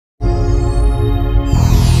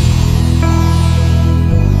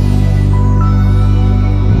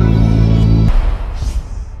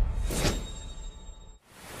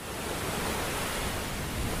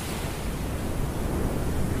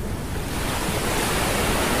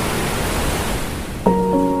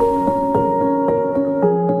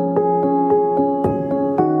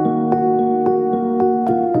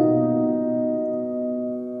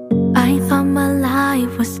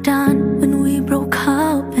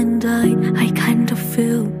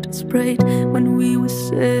celebrate when we were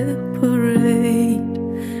separate.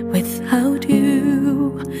 Without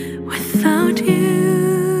you, without you.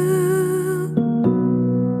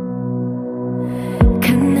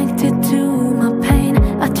 Connected to my pain,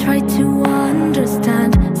 I try to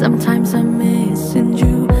understand. Sometimes I'm missing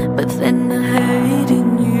you, but then I hate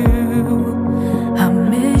in you. I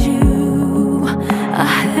miss you, I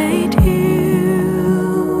hate you.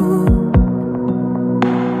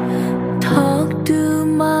 Talk to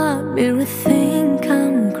my mirror, think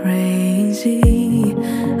I'm crazy.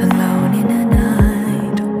 Alone in the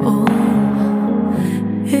night, oh.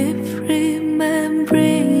 If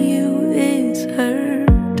remembering you is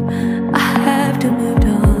hurt, I have to move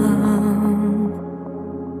on.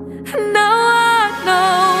 Now I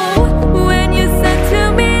know when you said to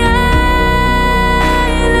me I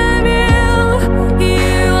love you,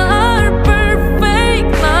 you are perfect,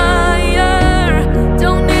 Maya.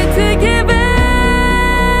 Don't need to give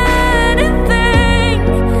anything.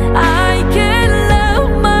 I can love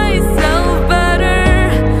myself better.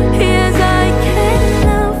 Yes, I can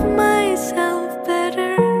love myself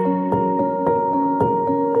better.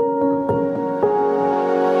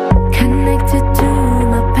 Connected to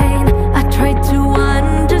my pain, I try to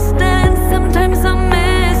understand. Sometimes I'm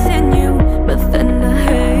missing you, but then I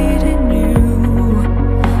hate in you.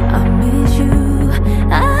 I miss you,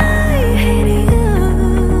 I hate you.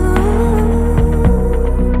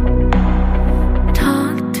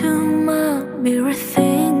 Talk to my mirror,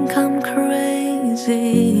 think I'm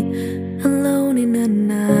crazy. Alone in the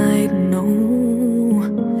night, no.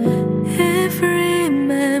 If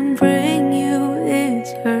remembering you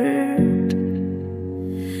is hurt,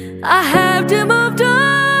 I have to move on.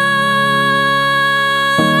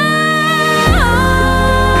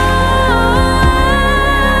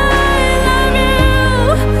 I love you,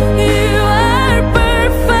 you are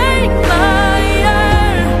perfect, Maya.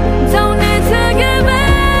 Don't need to give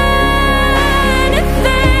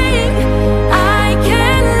anything. I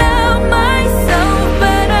can love myself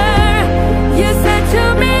better. You said to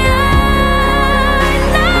me I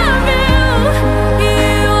love you,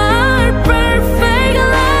 you are perfect,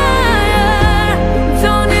 liar.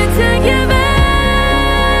 Don't need to give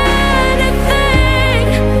anything.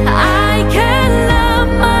 I can love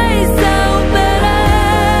myself better.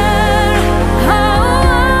 Oh,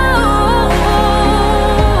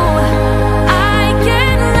 I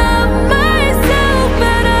can love myself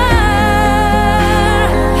better.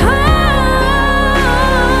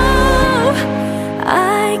 Oh,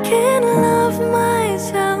 I can love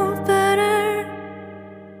myself better.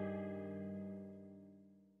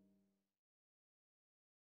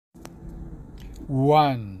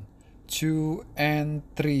 1, 2 and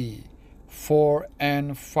 3, 4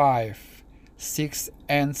 and 5, 6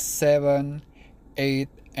 and 7, 8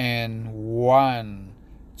 and 1,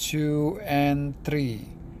 2 and 3,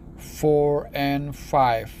 4 and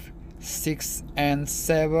 5, 6 and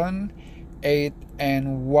 7, 8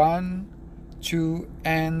 and 1, 2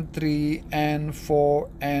 and 3 and 4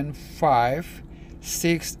 and 5,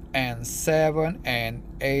 6 and 7 and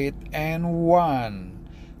 8 and 1,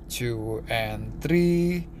 2 and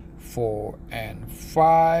 3, 4 and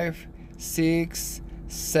 5, 6,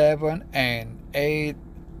 7 and 8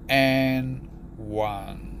 and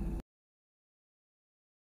 1.